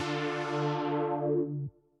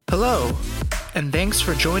Hello, and thanks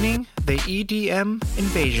for joining the EDM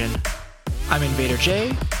Invasion. I'm Invader J,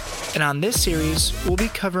 and on this series, we'll be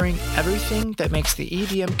covering everything that makes the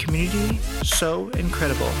EDM community so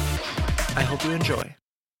incredible. I hope you enjoy.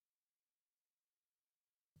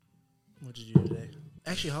 What did you do today?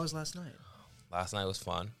 Actually, how was last night? Last night was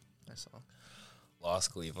fun. I saw.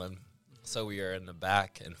 Lost Cleveland. So we were in the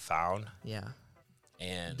back and found. Yeah.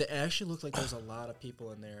 And It actually looked like there was a lot of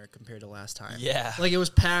people in there compared to last time. yeah, Like it was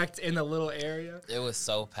packed in a little area. it was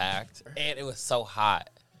so packed. And it was so hot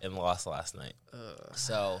in Lost last night.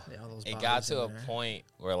 So Yeah, all those it got bodies to a in there. point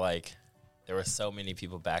where, like, there were so many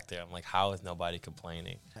people back there. I'm like, how is nobody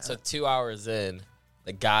complaining? So 2 hours in,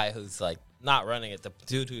 the guy who's, like, not running it, the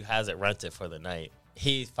dude who has it rented for the night,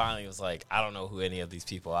 he finally was like, I don't know who any of these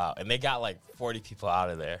people out. And they got, like, 40 people out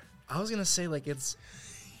of there. I was going to say, like, it's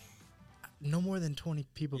no more than 20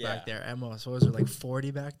 people Yeah. back there at most. What was there, like 40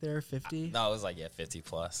 back there, 50? No, it was like, 50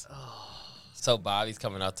 plus. So Bobby's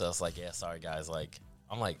coming up to us like, yeah, sorry, guys. Like,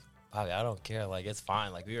 I'm like, Bobby, I don't care. Like, it's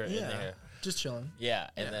fine. Like, we were in there. Just chilling. Yeah.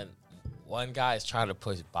 And Yeah. then one guy is trying to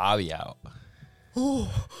push Bobby out. Ooh.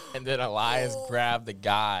 And then Elias grabbed the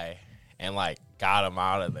guy and, like, got him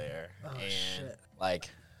out of there. Oh, and, shit. like,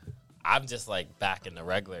 I'm just, like, back in the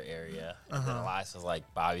regular area. And then Elias was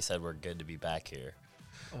like, Bobby said we're good to be back here.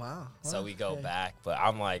 Wow. So Well, we go okay. back, but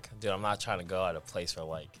I'm like, dude, I'm not trying to go at a place where,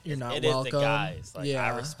 like, You're not it is welcome. the guys. Like, Yeah.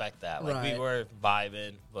 I respect that. Like, Right. we were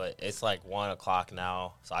vibing, but it's like 1 o'clock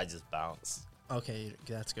now, so I just bounced. Okay,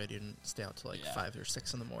 that's good. You didn't stay out till like Yeah. 5 or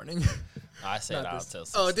 6 in the morning. I stayed Not out this- till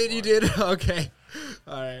 6. Oh, did you morning. did? Okay.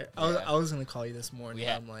 All right. Yeah. I was going to call you this morning, We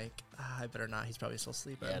but had- I'm like, I better not. He's probably still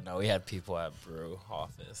sleeping. Yeah, no, we had people at Brew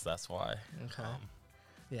office. That's why. Okay.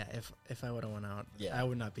 Yeah, if I would have went out, Yeah. I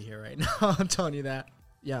would not be here right now. I'm telling you that.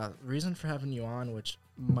 Yeah, reason for having you on, which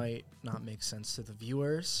might not make sense to the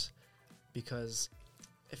viewers, because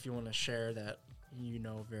if you want to share that you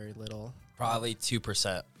know very little Probably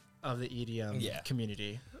 2% of the EDM Yeah.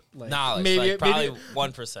 community, like knowledge. Like, probably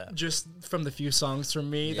 1%. just from the few songs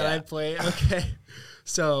from me that Yeah. I play. Okay,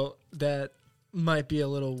 so that might be a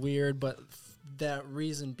little weird, but that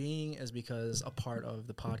reason being is because a part of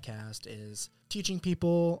the podcast is teaching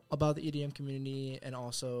people about the EDM community and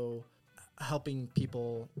also helping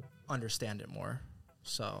people understand it more.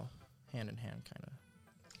 So hand in hand, kind of.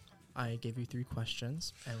 I gave you 3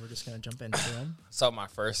 questions, and we're just going to jump into them. So my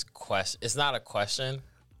first question, it's not a question,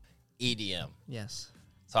 EDM. Yes.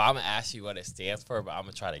 So I'm going to ask you what it stands for, but I'm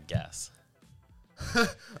going to try to guess.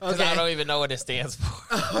 Because Okay. I don't even know what it stands for.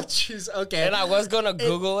 Oh, jeez. Okay. And I was going to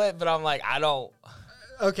Google it, but I'm like, I don't.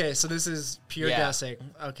 Okay, so this is pure Yeah. guessing.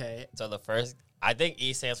 Okay. So the first, I think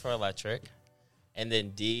E stands for electric. And then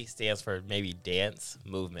D stands for maybe dance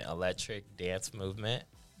movement, electric dance movement,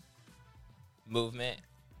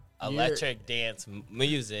 electric dance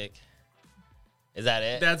music. Is that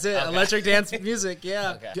it? That's it. Okay. Electric dance music.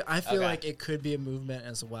 Yeah. Okay. I feel Okay. like it could be a movement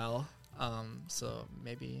as well. So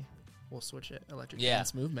maybe we'll switch it. Electric Yeah.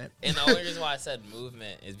 dance movement. And the only reason why I said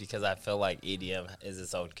movement is because I feel like EDM is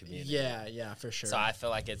its own community. Yeah, for sure. So I feel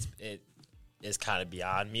like it is kind of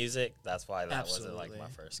beyond music. That's why that wasn't like Absolutely. my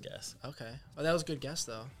first guess. Okay. Well, that was a good guess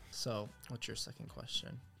though. So what's your second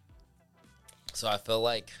question? So I feel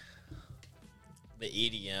like the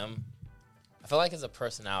EDM, I feel like it's a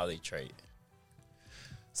personality trait.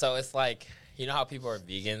 So it's like, you know how people are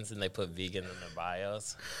vegans and they put vegan in their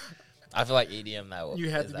bios? I feel like EDM You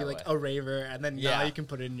had is to be that like way. a raver, and then now Yeah. you can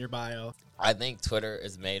put it in your bio. I think Twitter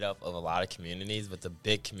is made up of a lot of communities, but the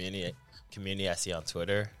big community I see on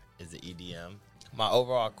Twitter is the EDM. My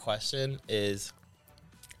overall question is,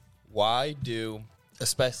 why do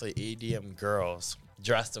especially EDM girls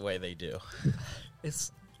dress the way they do?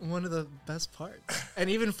 It's one of the best parts, and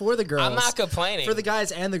even for the girls. I'm not complaining. For the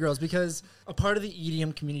guys and the girls, because a part of the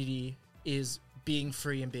EDM community is being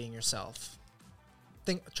free and being yourself.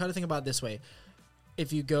 Try to think about it this way.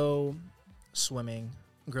 If you go swimming,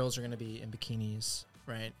 girls are going to be in bikinis,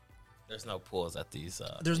 right? There's no pools at these.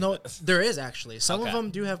 There is actually. Some of Okay. them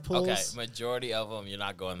do have pools. Okay, majority of them, you're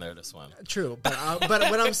not going there to swim. True, but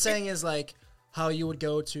what I'm saying is like how you would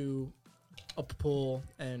go to a pool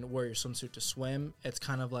and wear your swimsuit to swim. It's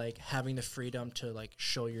kind of like having the freedom to like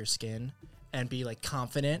show your skin and be like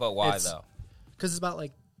confident. But why though? Because it's about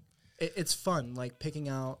like it's fun, like picking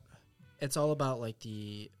out. It's all about like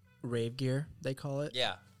the rave gear they call it.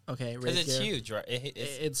 Yeah, Okay, because rave it's gear. huge, right?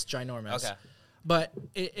 It's ginormous. Okay. But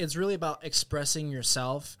it's really about expressing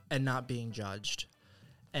yourself and not being judged.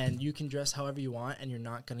 And you can dress however you want, and you're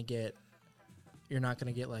not gonna get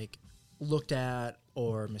like looked at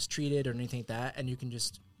or mistreated or anything like that. And you can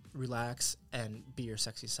just relax and be your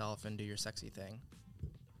sexy self and do your sexy thing.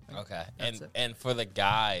 Okay. That's it. And for the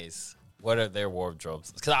guys, what are their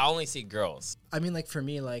wardrobes? Because I only see girls. I mean, like, for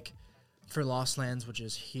me, like, for Lost Lands, which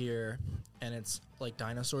is here, and it's, like,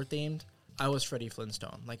 dinosaur themed, I was Freddie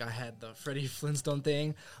Flintstone. Like, I had the Freddie Flintstone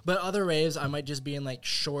thing. But other raves, I might just be in, like,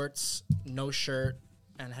 shorts, no shirt,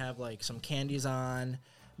 and have, like, some candies on.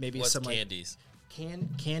 Maybe What's some, candies?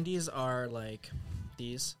 like, candies are, like,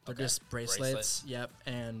 these. They're Okay. just bracelets. Yep.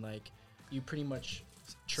 And, like, you pretty much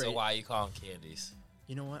trade. So why you call them candies?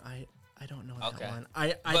 You know what? I don't know Okay. that one.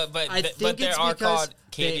 But think there it's are because called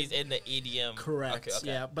candies in the EDM. correct. Okay.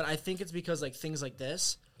 Yeah, but I think it's because, like, things like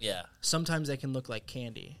this, Yeah. sometimes they can look like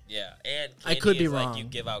candy. Yeah. And I candy could be is like wrong. you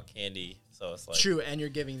give out candy, so it's like True, and you're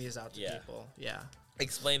giving these out to Yeah. people. Yeah.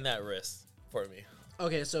 Explain that wrist for me.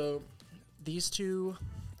 Okay, so these two,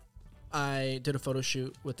 I did a photo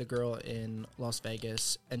shoot with the girl in Las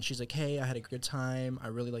Vegas, and she's like, "Hey, I had a good time. I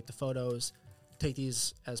really like the photos. Take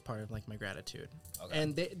these as part of, like, my gratitude." Okay.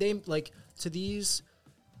 And they like, to these,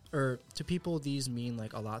 or to people, these mean,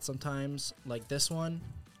 like, a lot sometimes. Like this one,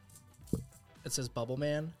 it says Bubble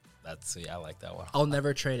Man. That's I like that one. I'll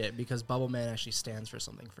never trade it because Bubble Man actually stands for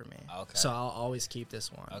something for me. Okay. So I'll always keep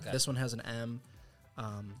this one. Okay. This one has an M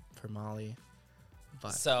for Molly.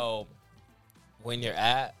 But So when you're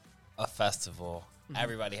at a festival,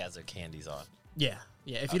 everybody has their candies on. yeah.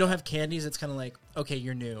 If you don't have candies, it's kind of like, okay,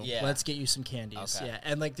 you're new. Yeah. Let's get you some candies. Okay. Yeah.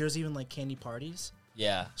 And, like, there's even, like, candy parties.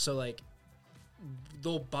 Yeah. So, like,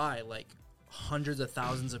 they'll buy, like, hundreds of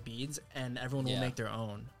thousands of beads, and everyone will Yeah. make their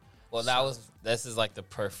own. Well, this is like the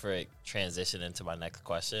perfect transition into my next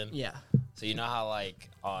question. Yeah. So you know how like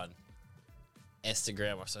on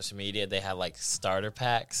Instagram or social media they have like starter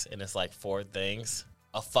packs and it's like 4 things.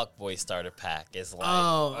 A fuckboy starter pack is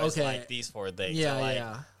like it's okay. like these 4 things. Yeah, So, like,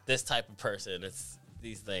 yeah. This type of person, it's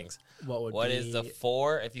these things. What What be... is the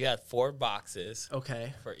 4? If you had 4 boxes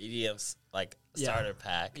Okay. for EDM's like Yeah. starter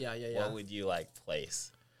pack, Yeah. what would you like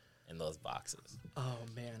place in those boxes? Oh,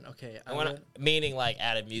 man. Okay. Meaning like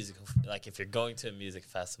at a musical, like if you're going to a music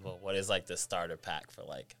festival, what is like the starter pack for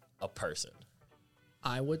like a person?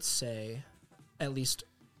 I would say at least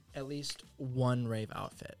one rave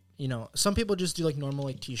outfit. You know, some people just do, like, normal,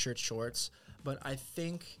 like, t-shirts, shorts, but I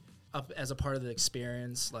think as a part of the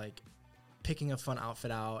experience, like, picking a fun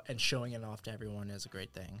outfit out and showing it off to everyone is a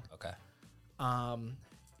great thing. Okay.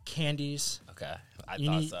 Candies. Okay. I You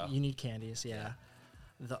thought need so. you need candies, yeah.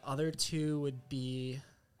 The other two would be,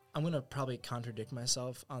 I'm gonna probably contradict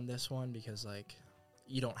myself on this one because, like,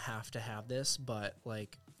 you don't have to have this, but,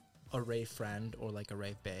 like, a rave friend or, like, a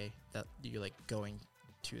rave bae that you're, like, going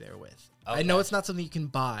to there with. I know Okay. it's not something you can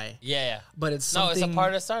buy, Yeah. but it's No, something. it's a part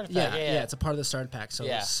of the starter pack. Yeah, it's a part of the starter pack. So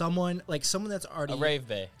Yeah. someone that's already A rave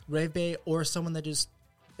bay rave bae, or someone that just,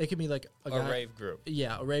 it could be like a or guy, rave group.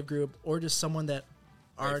 yeah, a rave group, or just someone that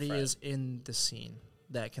already friend. is in the scene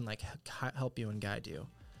that can, like, help you and guide you.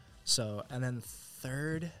 So, and then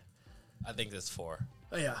third, I think there's 4.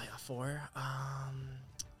 oh yeah, 4.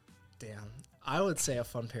 Damn, I would say a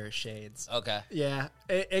fun pair of shades. Okay. Yeah,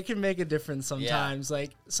 it can make a difference sometimes.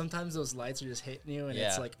 Like, sometimes those lights are just hitting you, and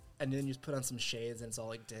it's Yeah. like, and then you just put on some shades, and it's all,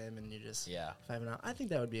 like, dim, and you just Yeah. vibing out. I think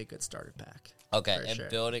that would be a good starter pack. Okay. For And sure.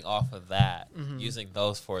 building off of that, using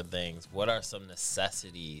those 4 things, what are some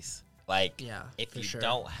necessities? Like, Yeah, if for you sure.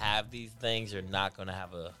 don't have these things, you're not going to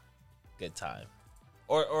have a good time.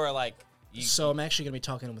 Or like, you, So I'm actually going to be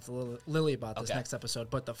talking with Lily about this Okay. next episode.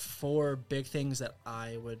 But the 4 big things that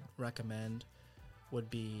I would recommend would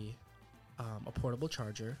be a portable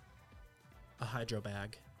charger, a hydro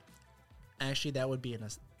bag. Actually, that would be in a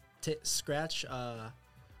scratch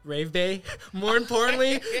rave bay. More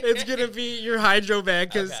importantly, it's going to be your hydro bag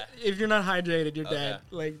because Okay. if you're not hydrated, you're Okay. dead.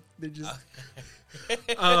 Like, they just.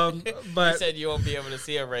 you But said you won't be able to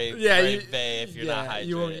see a rave, yeah, rave bay if you're not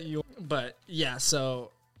hydrated. You won't, but yeah,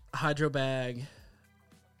 so hydro bag,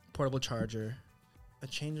 portable charger, a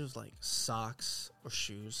change of, like, socks or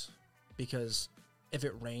shoes, because if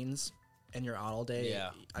it rains and you're out all day,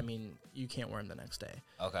 Yeah. I mean, you can't wear them the next day.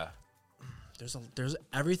 Okay. There's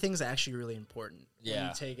everything's actually really important. When Yeah.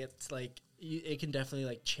 you take it, it's like it can definitely,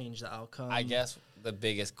 like, change the outcome. I guess the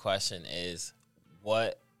biggest question is,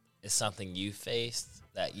 what is something you faced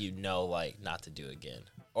that you know, like, not to do again,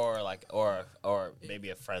 or like, or maybe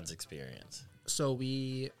a friend's experience? So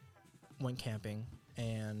we went camping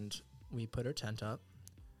and we put our tent up.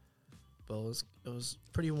 But it was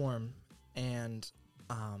pretty warm, and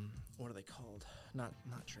what are they called? Not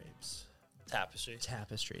drapes. Tapestries.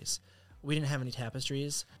 Tapestries. We didn't have any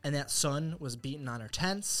tapestries, and that sun was beating on our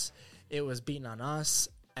tents. It was beating on us,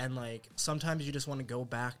 and, like, sometimes you just want to go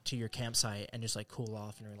back to your campsite and just, like, cool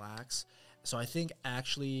off and relax. So I think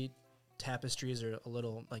actually tapestries are a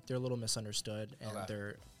little misunderstood, and Okay.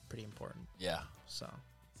 they're pretty important. Yeah. So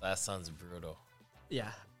That sounds brutal.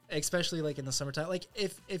 yeah, especially like in the summertime. Like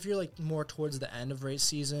if you're like more towards the end of race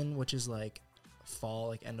season, which is like fall,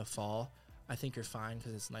 like end of fall, I think you're fine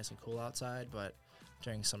because it's nice and cool outside. But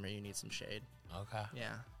during summer, you need some shade. Okay.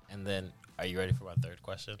 Yeah. And then, are you ready for my third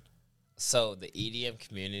question? So the EDM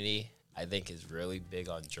community, I think, is really big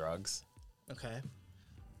on drugs. Okay.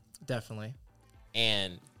 Definitely.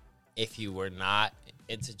 And if you were not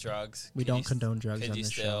into drugs, We don't condone drugs could on you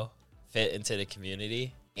this still fit into the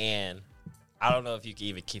community? And I don't know if you can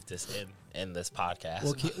even keep this in this podcast.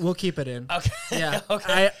 We'll keep it in. Okay. Yeah.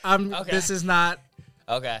 Okay. I'm. Okay. This is not.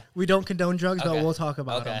 Okay. We don't condone drugs, but Okay. we'll talk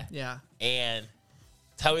about Okay. them. Yeah. And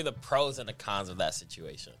tell me the pros and the cons of that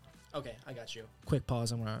situation. Okay, I got you. Quick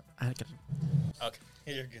pause. Okay.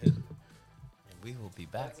 You're good. And we will be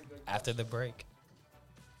back after the break.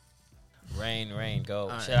 Rain, go.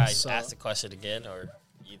 All Should right, I so- ask the question again, or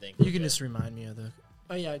you think You we're can good? just remind me of the.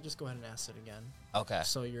 Oh yeah, just go ahead and ask it again. Okay.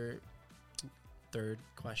 So your third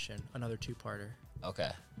question, another two-parter.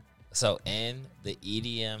 Okay. So in the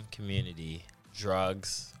EDM community,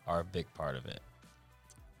 drugs are a big part of it.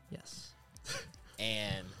 Yes.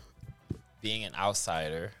 And being an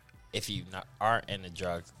outsider, if you aren't into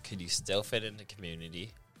drugs, could you still fit in the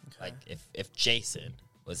community? Okay. Like if Jason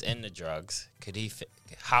was into drugs, could he fit,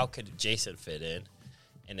 how could Jason fit in?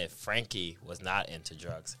 And if Frankie was not into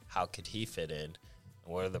drugs, how could he fit in?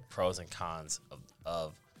 And what are the pros and cons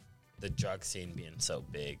of the drug scene being so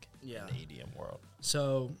big Yeah. in the EDM world?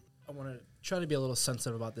 So I want to try to be a little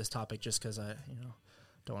sensitive about this topic, just because I,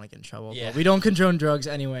 don't want to get in trouble. Yeah. But we don't condone drugs,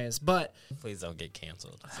 anyways. But Please don't get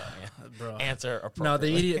canceled. So, yeah. bro, Answer no,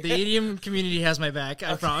 appropriately. the EDM community has my back.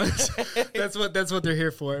 I promise. That's what they're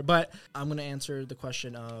here for. But I'm gonna answer the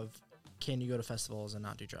question of, can you go to festivals and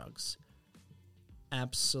not do drugs?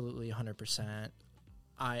 Absolutely, 100%.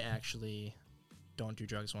 I actually don't do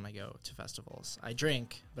drugs when I go to festivals. I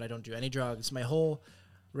drink, but I don't do any drugs. My whole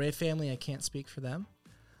Ray family, I can't speak for them,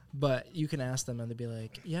 but you can ask them and they'll be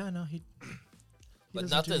like, "Yeah, no, he But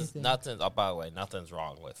doesn't do anything." nothing. Oh, by the way, nothing's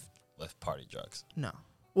wrong with party drugs. No.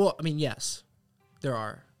 Well, I mean, yes, there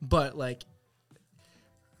are, but like,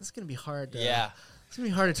 it's gonna be hard. Yeah. It's gonna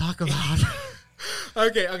be hard to talk about.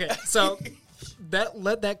 Okay. So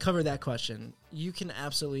let that cover that question. You can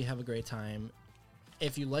absolutely have a great time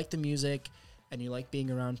if you like the music and you like being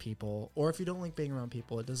around people, or if you don't like being around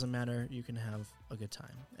people. It doesn't matter. You can have a good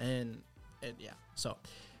time, and yeah. So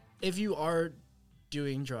if you are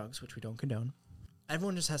doing drugs, which we don't condone,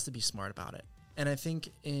 everyone just has to be smart about it. And I think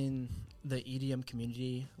in the EDM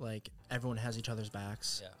community, like, everyone has each other's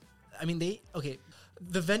backs. Yeah. I mean, the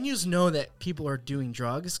venues know that people are doing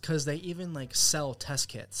drugs because they even like sell test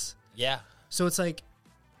kits. Yeah. So it's like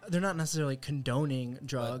they're not necessarily condoning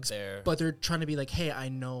drugs, but they're trying to be like, hey, I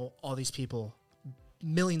know all these people,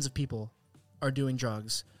 millions of people are doing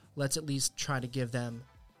drugs. Let's at least try to give them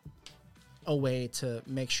a way to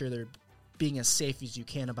make sure they're being as safe as you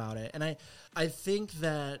can about it. And I think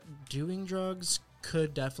that doing drugs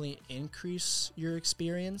could definitely increase your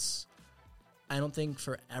experience. I don't think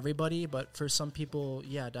for everybody, but for some people,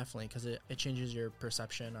 yeah, definitely, because it changes your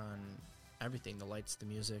perception on everything, the lights, the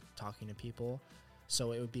music, talking to people.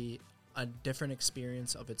 So it would be a different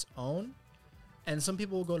experience of its own. And some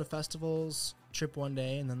people will go to festivals, trip one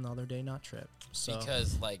day, and then the other day not trip. So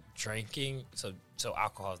Because like drinking, so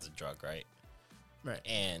alcohol is a drug, right? right.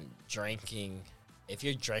 And drinking, if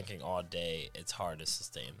you're drinking all day, it's hard to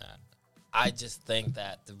sustain that. I just think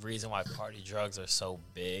that the reason why party drugs are so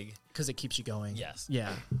big, Because it keeps you going. Yes.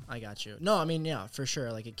 Yeah, I got you. No, I mean, yeah, for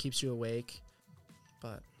sure. Like, it keeps you awake.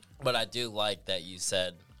 But I do like that you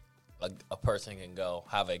said a person can go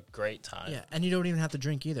have a great time. yeah, and you don't even have to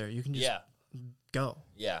drink either. You can just Yeah. go.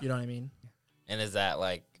 Yeah. You know what I mean? And is that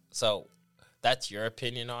like, so that's your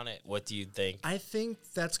opinion on it? What do you think? I think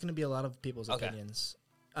that's going to be a lot of people's Okay. opinions.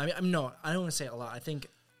 I mean, no, I don't want to say a lot. I think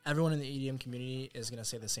everyone in the EDM community is going to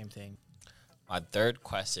say the same thing. My third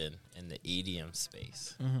question in the EDM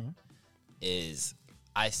space is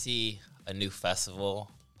I see a new festival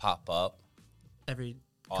pop up. Every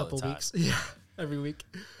All the couple time. weeks. Yeah, every week.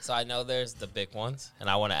 So I know there's the big ones, and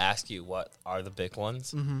I want to ask you, what are the big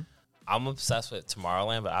ones? I'm obsessed with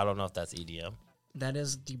Tomorrowland, but I don't know if that's EDM. That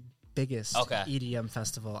is the biggest Okay. EDM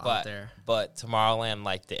festival out But there. but Tomorrowland,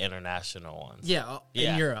 like the international ones. Yeah,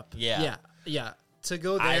 Yeah, in Europe. yeah. Yeah. To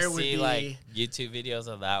go there I would see be like YouTube videos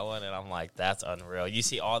of that one, and I'm like, that's unreal. You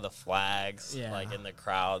see all the flags Yeah. like in the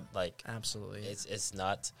crowd, like absolutely. it's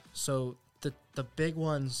nuts. So the big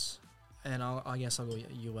ones, and I guess I'll go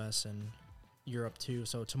U.S. and Europe too.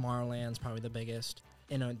 So Tomorrowland's probably the biggest.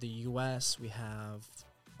 In the U.S., we have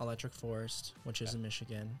Electric Forest, which is in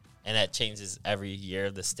Michigan. And that changes every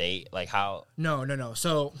year, the state? Like how? No.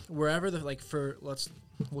 So wherever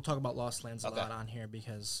we'll talk about Lost Lands a Okay. lot on here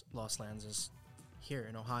because Lost Lands is here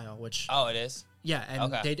in Ohio, which Oh, it is? yeah,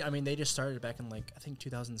 and Okay. they just started back in like I think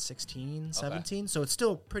 2016, 17. So it's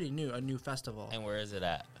still pretty new, a new festival. And where is it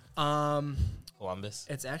at? Columbus?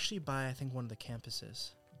 It's actually by I think one of the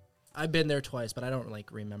campuses. I've been there twice, but I don't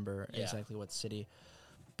like remember Yeah. exactly what city.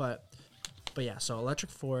 But yeah, so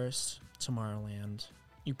Electric Forest, Tomorrowland.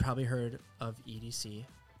 You probably heard of EDC.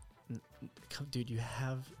 Dude, you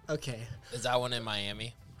have okay. Is that one in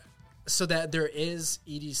Miami? So that there is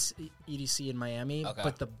EDC in Miami, Okay.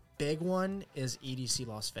 but the big one is EDC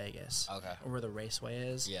Las Vegas. Okay. Where the raceway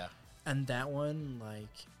is. Yeah. And that one, like,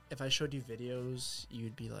 if I showed you videos,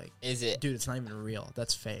 you'd be like, Is it? dude, it's not even real.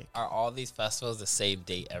 That's fake. Are all these festivals the same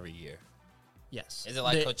date every year? Yes. Is it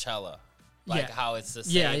like They- Coachella? Like Yeah. how it's the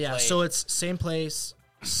same Yeah. place, So it's same place,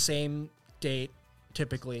 same date,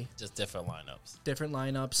 typically, just different lineups. different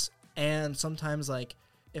lineups. And sometimes, like,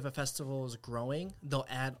 if a festival is growing, they'll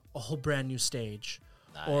add a whole brand new stage.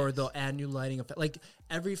 Or Nice. they'll add new lighting. Like,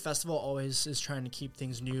 every festival always is trying to keep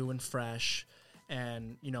things new and fresh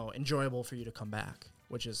and, enjoyable for you to come back,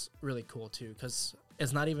 which is really cool, too. Because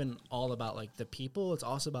it's not even all about, like, the people. It's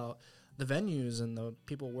also about the venues and the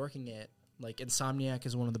people working it. Like, Insomniac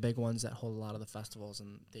is one of the big ones that hold a lot of the festivals,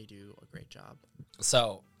 and they do a great job.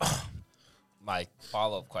 So, my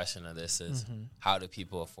follow-up question to this is, Mm-hmm. how do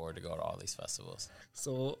people afford to go to all these festivals?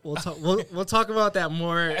 So we'll talk. We'll talk about that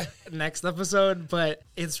more next episode. But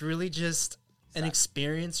it's really just an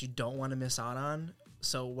experience you don't want to miss out on.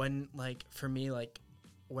 So when, like, for me, like,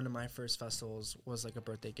 one of my first festivals was like a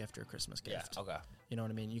birthday gift or a Christmas gift. Yeah. Okay. You know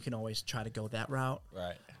what I mean? You can always try to go that route.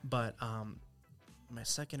 Right. But my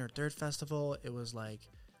second or third festival, it was like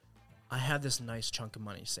I had this nice chunk of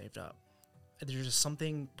money saved up. There's just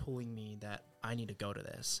something pulling me that I need to go to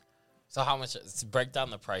this. So how much? Break down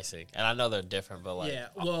the pricing, and I know they're different, but like, Yeah,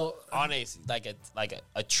 well, on a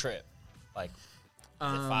a trip, like,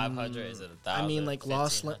 is it 500? Is it 1,000? I mean, like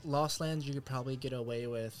Lost 1,500? Lands, you could probably get away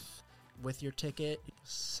with your ticket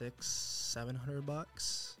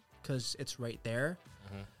 $600-700 because it's right there.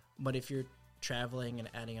 Mhm. But if you're traveling and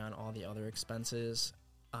adding on all the other expenses,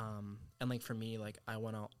 and like for me, like I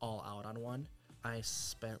went all out on one. I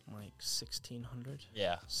spent like $1,600.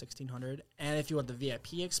 Yeah. $1,600, and if you want the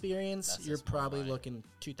VIP experience, That's you're just more probably money. looking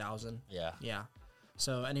 $2,000. Yeah. Yeah,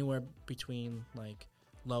 so anywhere between like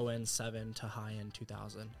low end 7 to high end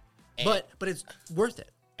 2,000. And- But it's worth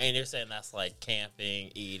it. And you're saying that's like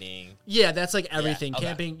camping, eating. Yeah, that's like everything: okay.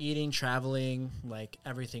 camping, eating, traveling, like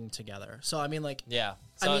everything together. So I mean, like, Yeah.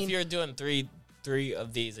 I So mean- if you're doing three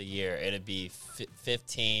of these a year, it'd be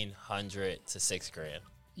 1,500 to $6,000.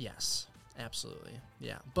 yes, absolutely,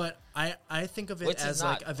 yeah. But I think of it Which is as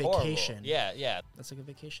like not a horrible. vacation. Yeah, yeah. That's like a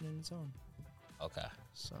vacation in its own. Okay.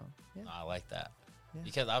 So yeah, I like that. Yeah.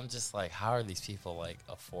 Because I'm just like, how are these people like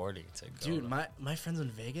affording to go? dude, to- my friends in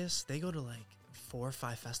Vegas, they go to like 4 or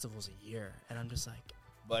 5 festivals a year, and I'm just like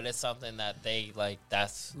But it's something that they like.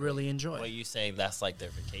 That's really enjoy. what you saying. That's like their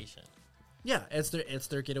vacation. Yeah, it's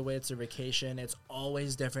their getaway, it's their vacation. It's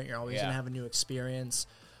always different. You're always Yeah. gonna have a new experience.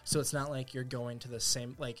 So it's not like you're going to the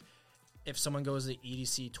same, like if someone goes to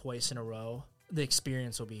EDC twice in a row, the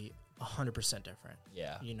experience will be 100% different.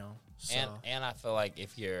 Yeah. You know. So And I feel like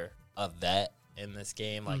if you're a vet in this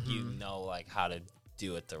game, like you Mm-hmm. know like how to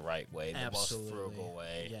do it the right way, the absolutely. most frugal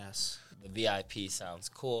way. Yes. The VIP sounds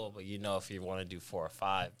cool, but you know if you want to do 4 or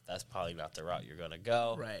 5, that's probably not the route you're gonna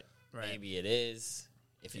go. Right. Right. Maybe it is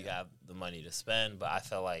if you have the money to spend, but I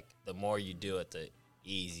feel like the more you do it, the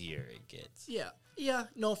easier it gets. Yeah. Yeah.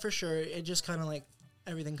 No, for sure. It just kind of like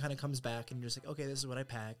everything kind of comes back, and you're just like, okay, this is what I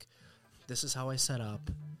pack. This is how I set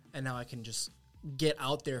up, and now I can just get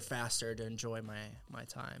out there faster to enjoy my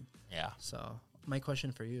time. Yeah. So my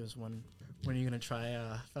question for you is when are you gonna try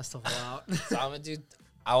a festival out? So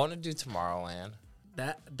I want to do Tomorrowland.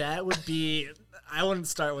 that would be. I wouldn't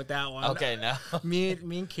start with that one. Okay, no. Me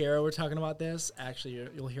and Kara were talking about this. Actually,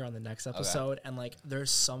 you'll hear on the next episode. And like,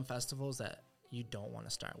 there's some festivals that you don't want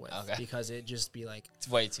to start with Okay. because it just be like, It's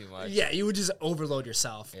way too much. yeah, you would just overload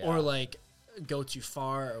yourself Yeah. or like go too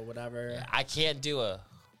far or whatever. I can't do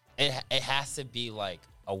it has to be like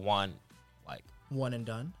a one, like, One and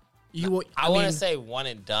done. You will. I want to mean, say one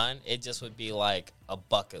and done. It just would be like a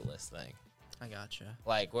bucket list thing. I gotcha.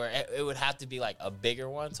 Like where it would have to be like a bigger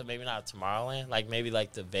one, so maybe not Tomorrowland, like maybe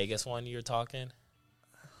like the Vegas one you're talking.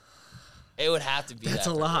 It would have to be That's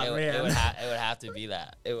that. a lot, it would, man. It would have to be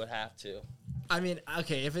that. It would have to. I mean,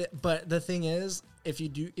 okay, but the thing is, if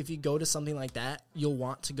you go to something like that, you'll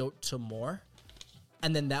want to go to more.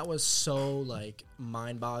 And then that was so like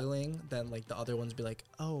mind-boggling. Then like the other ones be like,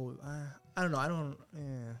 oh, I don't know, I don't.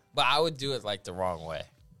 But I would do it like the wrong way.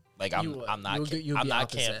 Like I'm would. not You'd I'm be not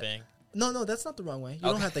opposite. camping. No, that's not the wrong way. You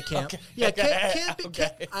don't Okay, have to camp. okay, Yeah, okay, camp.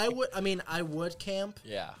 okay. I would camp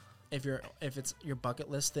Yeah. if it's your bucket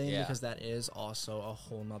list thing, Yeah. because that is also a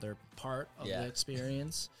whole nother part of Yeah. the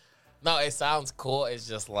experience. No, it sounds cool. It's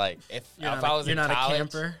just like if I was you're in not college, a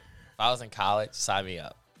camper. if I was in college, sign me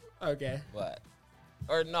up. Okay. But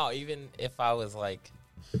or no, even if I was like,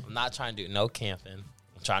 I'm not trying to do no camping.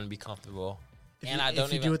 I'm trying to be comfortable, and I don't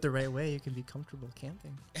if you even. do it the right way, you can be comfortable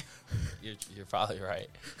camping. You're probably right,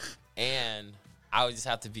 and I would just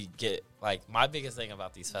have to get like my biggest thing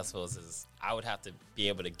about these festivals is I would have to be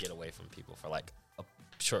able to get away from people for like a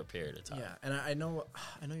short period of time. Yeah, and I know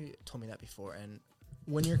you told me that before. And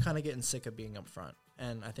when you're kind of getting sick of being up front,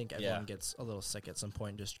 and I think everyone gets a little sick at some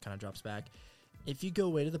point, just kind of drops back. If you go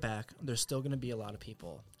way to the back, there's still going to be a lot of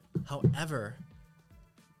people. However,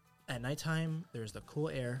 at nighttime, there's the cool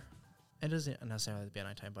air. It doesn't necessarily have to be at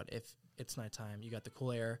nighttime, but if it's nighttime, you got the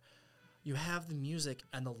cool air. You have the music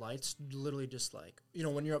and the lights literally just like,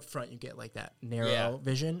 when you're up front, you get like that narrow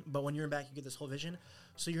vision. But when you're in back, you get this whole vision.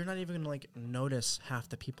 So you're not even going to like notice half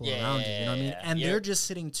the people around you. You know what I mean? And they're just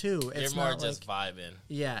sitting too. It's You're more not just like, vibing.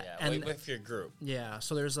 Yeah. And with your group. Yeah.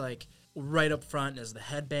 So there's like right up front is the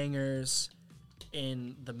headbangers.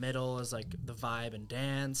 In the middle is like the vibe and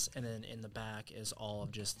dance. And then in the back is all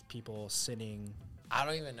of just people sitting. I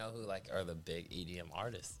don't even know who like are the big EDM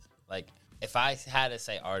artists. Like if I had to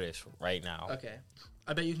say artists right now. Okay.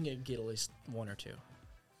 I bet you can get at least one or two.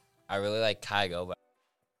 I really like Kygo, but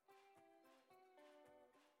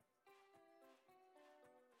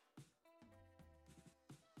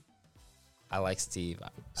I like Steve.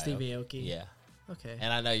 Steve Aoki. Yeah. Okay.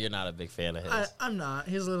 And I know you're not a big fan of his. I'm not.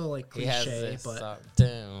 He's a little like He has cliche, this but song.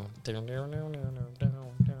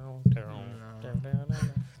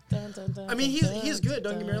 I mean he's good.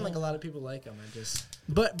 Don't get me wrong. Like a lot of people like him.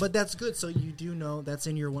 But that's good. So you do know that's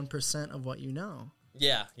in your 1% of what you know.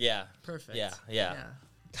 Yeah. Perfect. Yeah.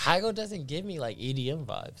 Kygo doesn't give me like EDM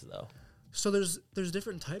vibes though. So there's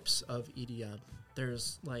different types of EDM.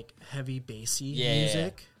 There's like heavy bassy Yeah.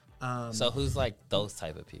 music. So who's like those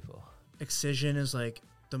type of people? Excision is like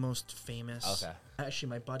the most famous. Okay. Actually,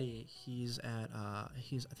 my buddy, he's at I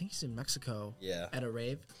think he's in Mexico. Yeah. At a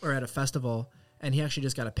rave or at a festival, and he actually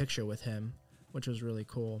just got a picture with him, which was really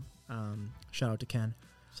cool. Shout out to Ken.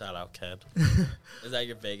 Shout out Ken. Is that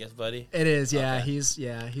your Vegas buddy? It is, yeah.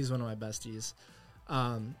 Okay. He's one of my besties.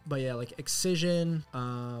 But yeah, like Excision.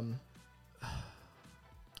 I'm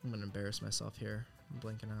gonna embarrass myself here. I'm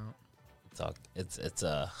blanking out. It's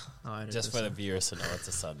for just for the viewers to know it's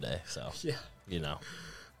a Sunday, so yeah,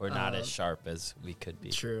 we're not as sharp as we could be.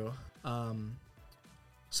 true.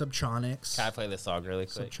 Subtronics. Can I play this song really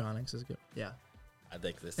quick? Subtronics is good. Yeah. I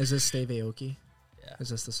think this Is this Steve Aoki? Yeah. Is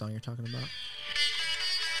this the song you're talking about?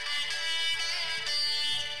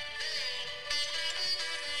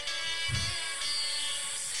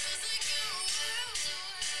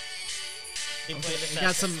 He played this It at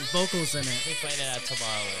got some vocals in it. He played it at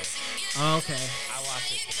Tomorrowland. Oh, okay. I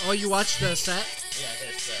watched it. Oh, you watched the set? Yeah,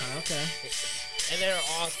 his Oh, okay. and they were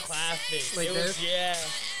all clapping. Like it was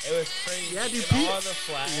it was crazy. Yeah, dude, And all the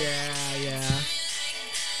flags. Yeah.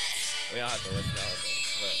 We don't have to listen to all of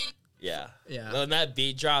it, but yeah. Yeah. When that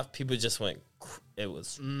beat dropped, people just went. It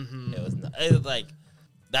was. Mm-hmm. It was like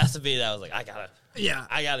that's the beat that I was like, I gotta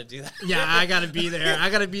do that. Yeah, I gotta be there. I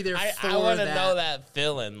gotta be there for I want to that. know that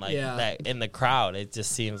feeling, like Yeah. that in the crowd. It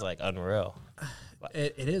just seems like unreal.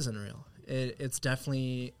 It is unreal. It's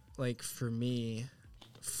definitely like for me,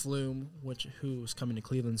 Flume, who's coming to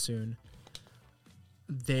Cleveland soon.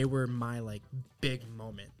 They were my like big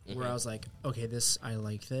moment where I was like, okay, I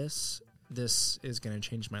like this. This is gonna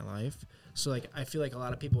change my life. So like, I feel like a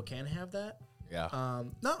lot of people can have that. Yeah.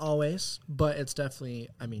 Not always, but it's definitely.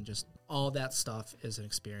 I mean, just all that stuff is an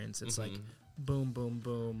experience. It's like boom, boom,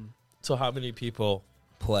 boom. So how many people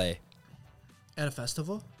play? At a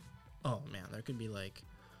festival? Oh man, there could be like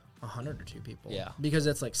 100 or 2 people. Yeah. Because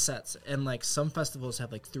it's like sets, and like some festivals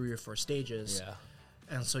have like 3 or 4 stages. Yeah.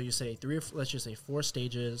 And so you say let's just say 4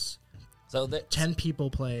 stages. So 10 people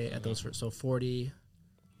play at those. So 40,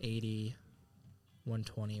 80,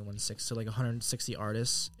 120, 160. So like 160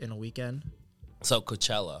 artists in a weekend. So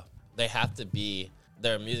Coachella,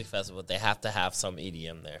 they're a music festival. They have to have some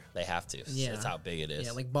EDM there. They have to. Yeah. That's how big it is.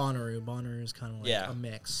 Yeah, like Bonnaroo. Bonnaroo is kind of like a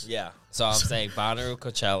mix. Yeah. So I'm saying Bonnaroo,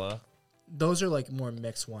 Coachella. Those are like more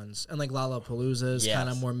mixed ones. And like Lollapalooza is kind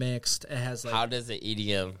of more mixed. It has like How does the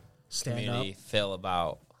EDM community up. feel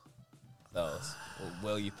about those?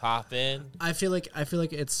 Will you pop in? I feel like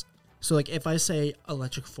it's So like if I say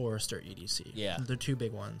Electric Forest or EDC, Yeah. the two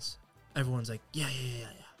big ones, everyone's like, yeah.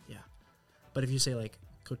 But if you say like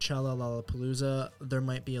Coachella, Lollapalooza, there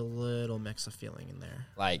might be a little mix of feeling in there.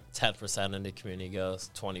 Like 10% of the community goes,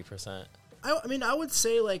 20%. I mean, I would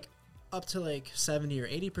say like up to like 70 or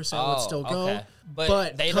 80% would still go, okay.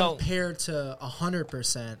 but they don't, compared to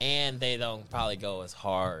 100%, and they don't probably go as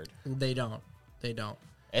hard. they don't.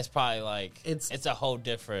 It's probably like It's- it's a whole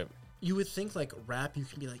different. You would think like rap, you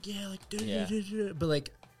can be like, yeah, like, Yeah. but like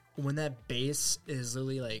when that bass is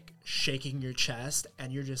literally like shaking your chest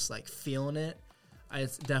and you're just like feeling it,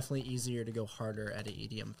 it's definitely easier to go harder at an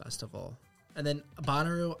EDM festival. And then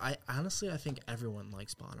Bonnaroo, I think everyone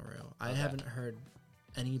likes Bonnaroo. I Okay. haven't heard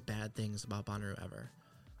any bad things about Bonnaroo ever.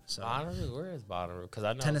 So Bonnaroo, where is Bonnaroo? Because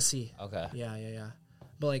I know Tennessee. Okay. Yeah.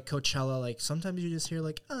 But like Coachella, like sometimes you just hear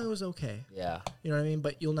like, oh, it was okay. Yeah. You know what I mean?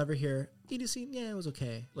 But you'll never hear EDC, yeah, it was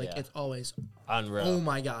okay. Like Yeah. it's always, Unreal. oh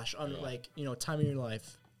my gosh, Yeah. like, you know, time of your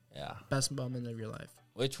life, Yeah. best moment of your life.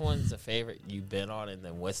 Which one's the favorite you've been on, and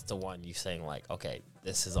then what's the one you saying like, okay,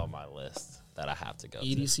 this is on my list that I have to go to?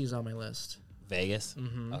 EDC is on my list. Vegas.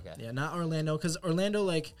 Mm-hmm. Okay. Yeah, not Orlando, because Orlando,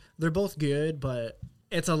 like, they're both good, but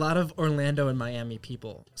it's a lot of Orlando and Miami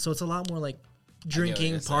people. So it's a lot more like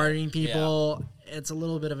drinking, you're saying. partying people. It's a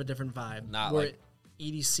little bit of a different vibe. Not where like-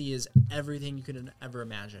 EDC is everything you could ever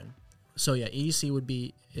imagine. So yeah,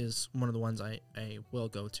 EDC is one of the ones I will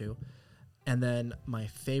go to. And then my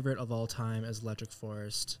favorite of all time is Electric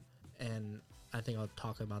Forest. And I think I'll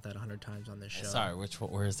talk about that 100 times on this show. Sorry,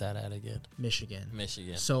 where is that at again? Michigan.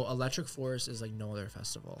 Michigan. So Electric Forest is like no other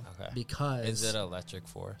festival. Okay. Because Is it Electric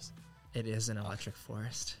Forest? it is an Electric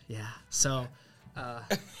Forest. Yeah. So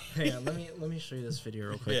hang on, let me show you this video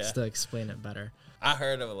real quick Yeah. just to explain it better. I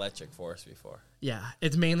heard of Electric Forest before. Yeah,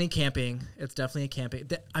 it's mainly camping. It's definitely a camping.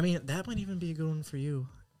 I mean, that might even be a good one for you.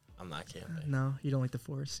 I'm not camping. No, you don't like the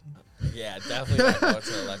forest? Yeah, definitely not going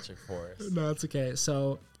to Electric Forest. No, it's okay.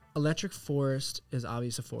 So Electric Forest is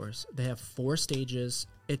obviously a forest. They have 4 stages.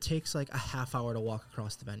 It takes like a half hour to walk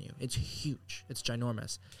across the venue. It's huge. It's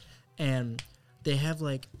ginormous. And they have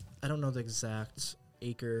like, I don't know the exact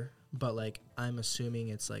acre, but like I'm assuming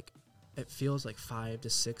it's like, it feels like 5 to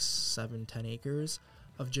 6, 7, 10 acres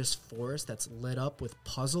of just forest that's lit up with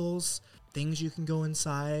puzzles, things you can go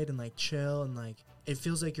inside and like chill, and like it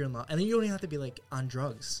feels like you're in love. And then you don't even have to be like on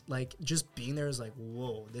drugs. Like just being there is like,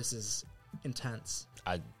 whoa, this is intense.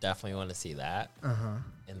 I definitely want to see that.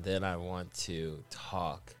 And then I want to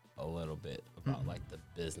talk a little bit about like the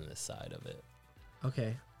business side of it.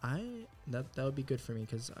 Okay, that would be good for me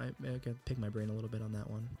because I could pick my brain a little bit on that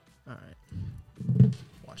one. All right,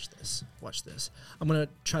 watch this. I'm gonna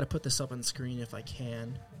try to put this up on the screen if I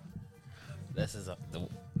can. This is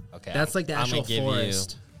okay. That's like the I'm actual gonna give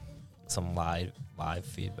forest. you some live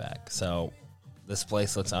feedback. So this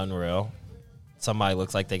place looks unreal. Somebody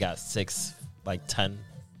looks like they got 10.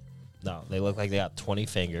 No, they look like they got 20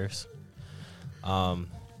 fingers.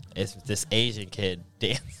 It's this Asian kid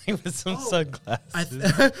dancing with some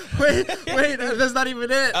sunglasses. Wait, that's not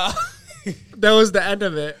even it. Oh. That was the end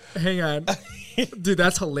of it. Hang on. Dude,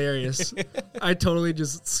 that's hilarious. I totally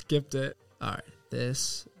just skipped it. All right,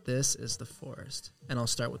 this is the forest. And I'll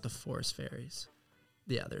start with the forest fairies.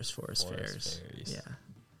 Yeah, there's forest fairies. Yeah,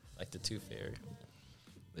 Like the Tooth Fairy.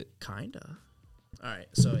 kinda. All right,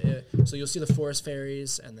 so you'll see the forest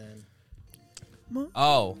fairies, and then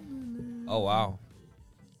Oh wow.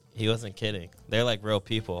 He wasn't kidding. They're like real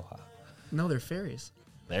people. no, they're fairies.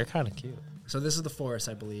 They're kind of cute. So this is the forest,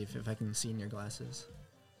 I believe, if I can see in your glasses.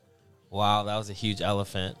 Wow, that was a huge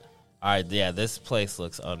elephant. All right, yeah, this place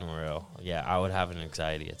looks unreal. Yeah, I would have an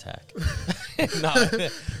anxiety attack.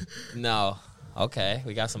 No. Okay,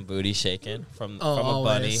 we got some booty shaking from a bunny.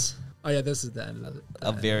 Always. Oh yeah, this is the end of it.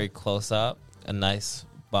 A very close up, a nice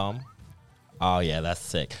bum. Oh yeah, that's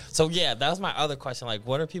sick. So yeah, that was my other question. Like,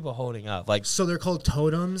 what are people holding up? Like, So they're called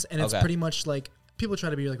totems, and it's Okay. pretty much like people try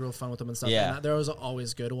to be like real fun with them and stuff. Yeah. And there are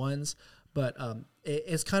always good ones, but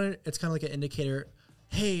it's kind of like an indicator.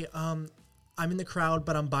 Hey, I'm in the crowd,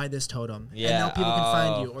 but I'm by this totem, and Yeah. now people can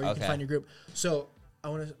find you, or you Okay. can find your group. So I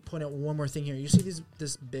want to point out one more thing here. You see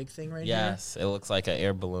this big thing right yes, it looks like an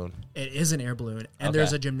air balloon. here? It is an air balloon, and Okay.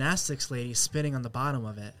 there's a gymnastics lady spinning on the bottom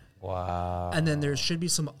of it. Wow. And then there should be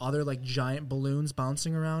some other like giant balloons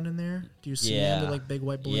bouncing around in there. Do you see them? Yeah. They're like big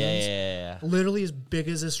white balloons. Yeah. Literally as big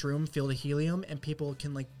as this room filled with helium, and people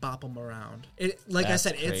can like bop them around. It, like That's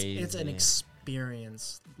I said, it's an crazy.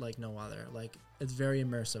 experience like no other. Like it's very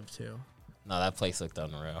immersive too. No, that place looked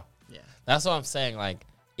unreal. Yeah. That's what I'm saying. Like,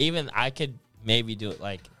 even I could maybe do it.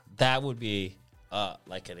 Like, that would be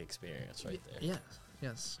like an experience right there. Yeah.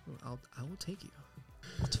 Yes. I will take you.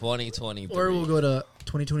 2023. Or we'll go to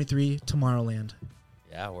 2023 Tomorrowland,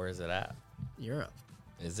 Yeah, where is it at? Europe.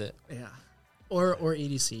 Is it? Yeah. Or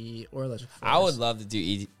EDC or Electric Forest. I would love to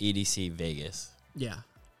do EDC Vegas. Yeah.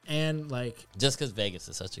 And like, Just because Vegas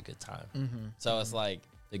is such a good time. mm-hmm. So it's like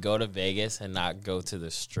to go to Vegas and not go to the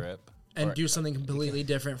Strip. And or- do something completely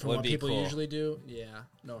different from Would what be people cool. usually do. Yeah.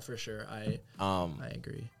 No, for sure. I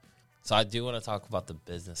agree. So I do want to talk about the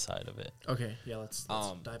business side of it. Okay. Yeah. Let's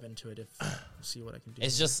dive into it. See what I can do.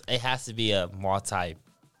 It's just, it has to be a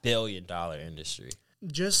multi-billion-dollar industry.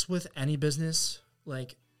 Just with any business,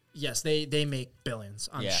 like, yes, they make billions.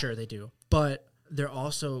 I'm Yeah. sure they do. But they're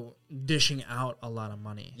also dishing out a lot of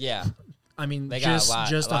money. Yeah, I mean, They got a lot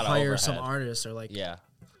to of hire some overhead. artists, or like yeah,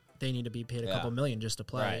 they need to be paid a Yeah. couple million just to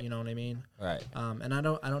play. Right. You know what I mean? right. And I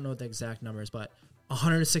don't know the exact numbers, but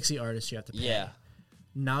 160 artists you have to pay. Yeah,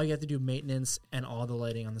 Now you have to do maintenance and all the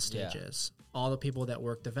lighting on the Yeah. stages, all the people that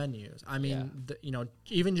work the venues. I mean, Yeah.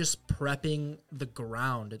 even just prepping the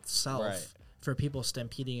ground itself Right. for people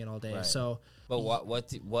stampeding it all day. Right. So but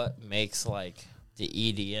what makes like the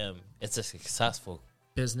EDM? It's a successful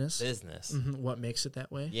business, business. what makes it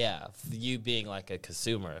that way? Yeah, you being like a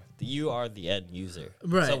consumer, you are the end user.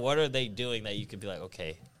 Right. So what are they doing that you could be like,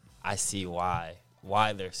 okay, I see why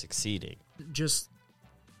they're succeeding. Just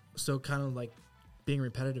so kind of like being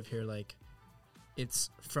repetitive here, like it's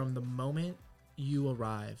from the moment you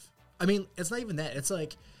arrive. I mean, it's not even that. It's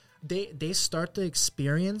like they start the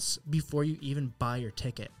experience before you even buy your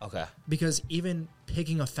ticket. Okay. Because even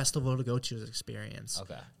picking a festival to go to is an experience.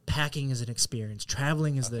 Okay. Packing is an experience.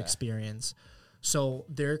 Traveling is the Okay. experience. So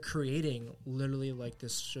they're creating literally like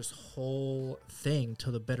this just whole thing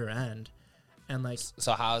to the bitter end. And like,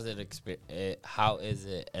 So how is how is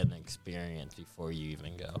it an experience before you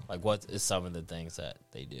even go? Like, what is some of the things that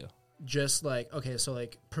they do? just like, okay, so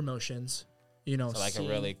like promotions, you know, So like a seeing-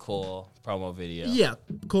 really cool promo video. Yeah,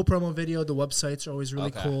 cool promo video. The websites are always really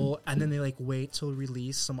Okay. cool, and then they like wait till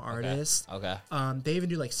release some artists. Okay. They even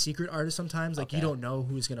do like secret artists sometimes. Like you Okay. don't know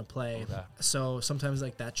who's gonna play, Okay. so sometimes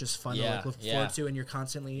like that's just fun to Yeah, like look yeah. forward to, and you're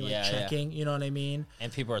constantly like Yeah, yeah. checking. You know what I mean?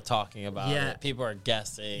 And people are talking about Yeah. it. People are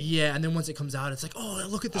guessing. Yeah, and then once it comes out, it's like, oh,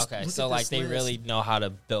 look at this. Okay. look So at like this they list. really know how to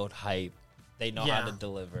build hype. They know how Yeah. to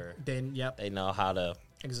deliver. Then yep, They know how to.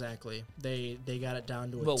 exactly. They got it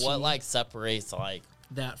down to a But T. what like separates like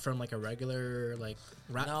that from like a regular like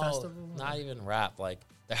rap no, festival? not even rap. Like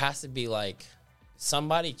there has to be like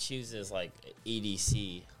somebody chooses like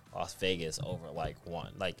EDC Las Vegas over like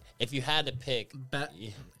one. Like if you had to pick. Bet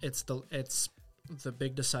it's the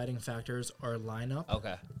big deciding factors are lineup.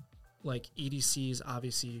 Okay. Like EDC is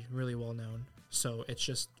obviously really well known, so it's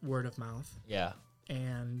just word of mouth Yeah.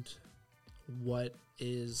 and what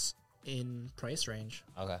is in price range.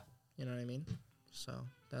 Okay. You know what I mean? So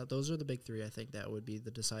those are the big three. I think that would be the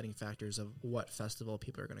deciding factors of what festival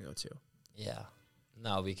people are going to go to. Yeah.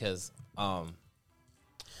 No, because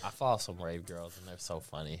I follow some rave girls and they're so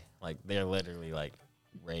funny. Like they're literally like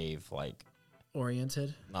rave, like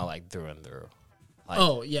Oriented. not like through and through. Like,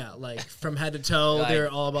 Oh yeah, like from head to toe, Like- they're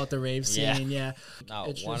all about the rave Yeah. scene. Yeah. no,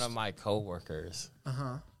 it's one just- of my coworkers, Uh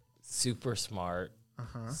huh. super smart,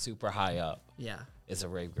 Uh-huh. super high up, Yeah. is a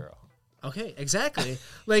rave girl. Okay. Exactly.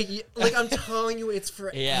 like I'm telling you, it's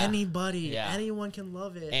for Yeah. anybody. Yeah. Anyone can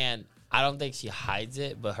love it. And I don't think she hides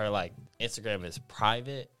it, but her like Instagram is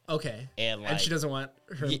private. Okay. And like And she doesn't want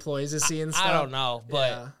her Ye- employees to see and stuff. I don't know,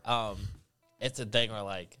 but it's a thing where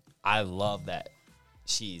like I love that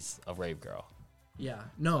she's a rave girl. Yeah.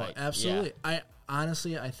 No, Like, absolutely. I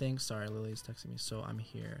honestly, I think. Sorry, Lily's texting me, so I'm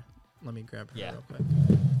here. Let me grab her Yeah. real quick.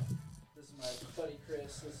 This is my buddy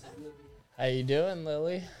Chris. This is Lily. How you doing,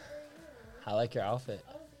 Lily? I like your outfit.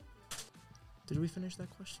 Did we finish that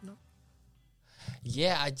question up?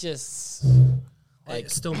 Yeah, I just Like,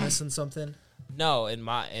 still missing something? no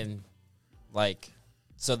like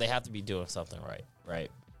so they have to be doing something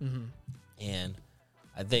right? Mm-hmm. And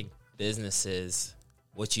I think businesses,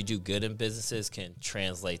 what you do good in businesses can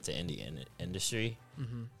translate to industry.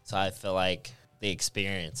 Mm-hmm. So I feel like the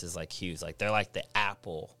experience is like huge. Like they're like the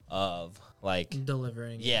Apple of like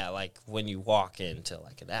Delivering. yeah, like when you walk into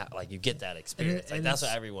like an app, like you get that experience. Like and that's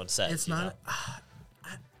it's- what everyone says. It's you not. know?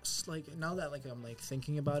 It's like now that like I'm like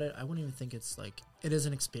thinking about it, I wouldn't even think it's like it is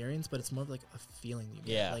an experience, but it's more of like a feeling you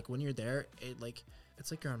get. Yeah. Like when you're there, it's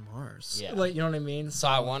like you're on Mars. Yeah. Like you know what I mean. So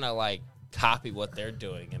I want to like copy what they're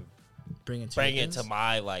doing and bring it to bring your it to business.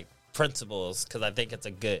 my like principles because I think it's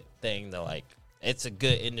a good thing to like. It's a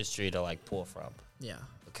good industry to like pull from Yeah.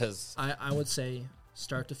 because I would say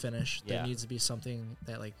start to finish, there Yeah. needs to be something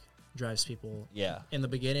that like drives people yeah, in the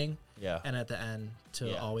beginning yeah, and at the end to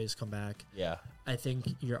Yeah. always come back. yeah, I think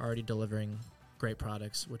you're already delivering great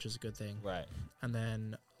products, which is a good thing. Right. And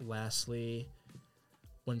then lastly,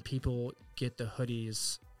 when people get the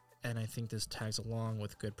hoodies, and I think this tags along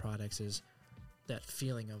with good products, is that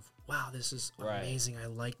feeling of, wow, this is amazing. I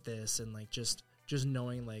like this. And like just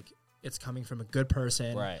knowing like it's coming from a good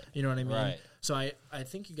person. Right. You know what I mean? Right. So I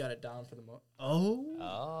think you got it down for the Oh.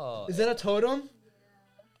 Oh. Is that a totem?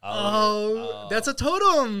 Oh. That's a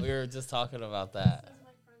totem. We were just talking about that.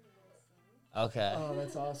 Okay. Oh,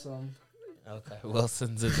 that's awesome. Okay.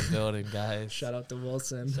 Wilson's in the building, guys. Shout out to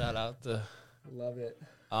Wilson. Shout out to. Love it.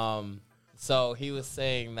 So he was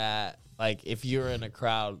saying that, like, if you were in a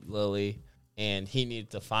crowd, Lily, and he needed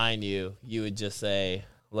to find you, you would just say,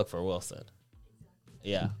 look for Wilson.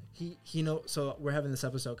 Yeah. He know. So we're having this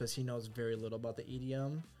episode because he knows very little about the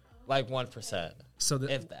EDM. Like 1%. So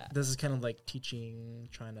if that. This is kind of like teaching,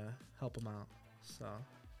 trying to help him out. So.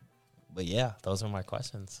 But yeah, those are my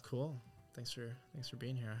questions. Cool. Thanks for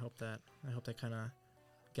being here. I hope that kind of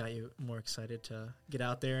got you more excited to get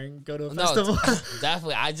out there and go to a festival.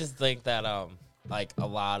 Definitely. I just think that like a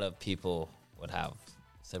lot of people would have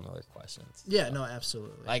similar questions. Yeah, no,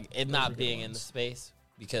 absolutely. Like it not being in the space,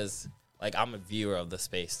 because like I'm a viewer of the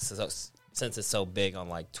space, so since it's so big on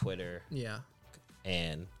like Twitter. Yeah.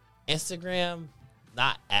 And Instagram,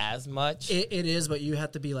 not as much. It is, but you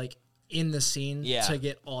have to be like in the scene to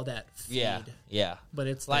get all that feed. Yeah. But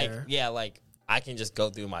it's like there. Yeah, like I can just go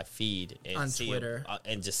through my feed and on see Twitter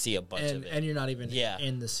and just see a bunch of it. And you're not even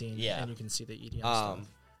in the scene. Yeah. And you can see the EDM stuff.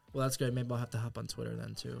 Well, that's good. Maybe I'll have to hop on Twitter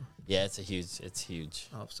then too. Yeah, it's huge.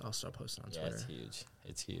 I'll start posting on Twitter. Yeah,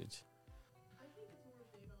 it's huge.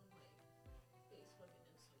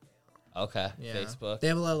 Okay. Yeah. Facebook. They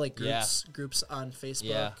have a lot of like groups on Facebook.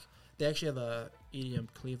 Yeah. They actually have a EDM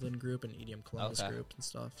Cleveland group and EDM Columbus group and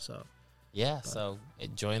stuff. So so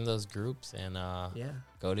join those groups and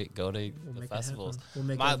go to the festivals.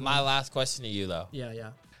 My last question to you though.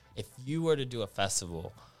 Yeah. If you were to do a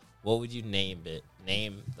festival, what would you name it?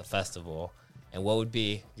 Name the festival, and what would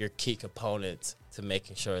be your key components to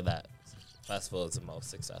making sure that festival is the most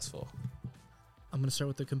successful? I'm going to start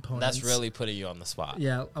with the components. That's really putting you on the spot.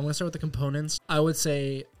 Yeah, I'm going to start with the components. I would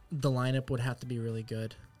say the lineup would have to be really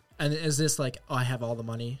good. And is this like, I have all the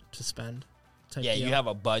money to spend type deal? You have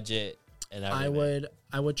a budget and everything.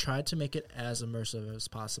 I would try to make it as immersive as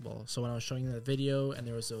possible. So when I was showing you the video and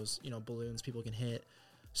there was those, balloons people can hit,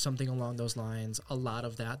 something along those lines. A lot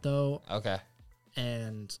of that though. Okay.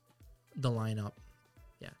 And the lineup.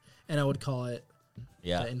 Yeah. And I would call it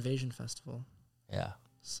the Invasion Festival. Yeah.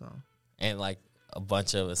 So. And like a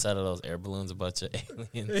bunch of, instead of those air balloons, a bunch of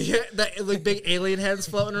aliens. Yeah, like big alien heads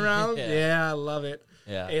floating around. Yeah, I love it.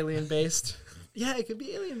 Yeah. Alien based. Yeah, it could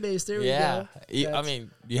be alien based. There we go. Yeah. I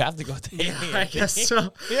mean, you have to go to alien. Yeah, I guess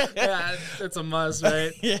so. Yeah, that's a must,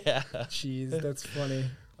 right? Yeah. Jeez, that's funny.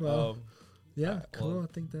 Well, cool. Well, I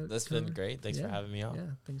think that's been great. Thanks for having me on. Yeah,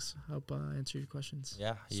 thanks. Hope answer your questions.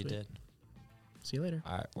 Yeah, you did. See you later.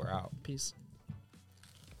 All right, we're out. Peace.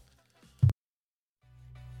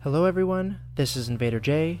 Hello everyone, this is Invader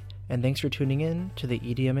J, and thanks for tuning in to the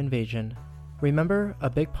EDM Invasion. Remember, a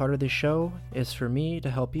big part of this show is for me to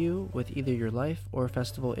help you with either your life or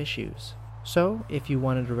festival issues. So, if you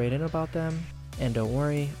wanted to write in about them, and don't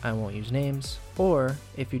worry, I won't use names, or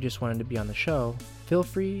if you just wanted to be on the show, feel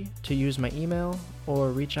free to use my email or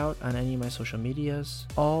reach out on any of my social medias,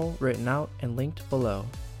 all written out and linked below.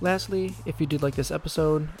 Lastly, if you did like this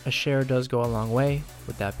episode, a share does go a long way.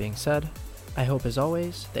 With that being said, I hope as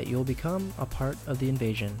always that you'll become a part of the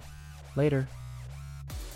invasion. Later.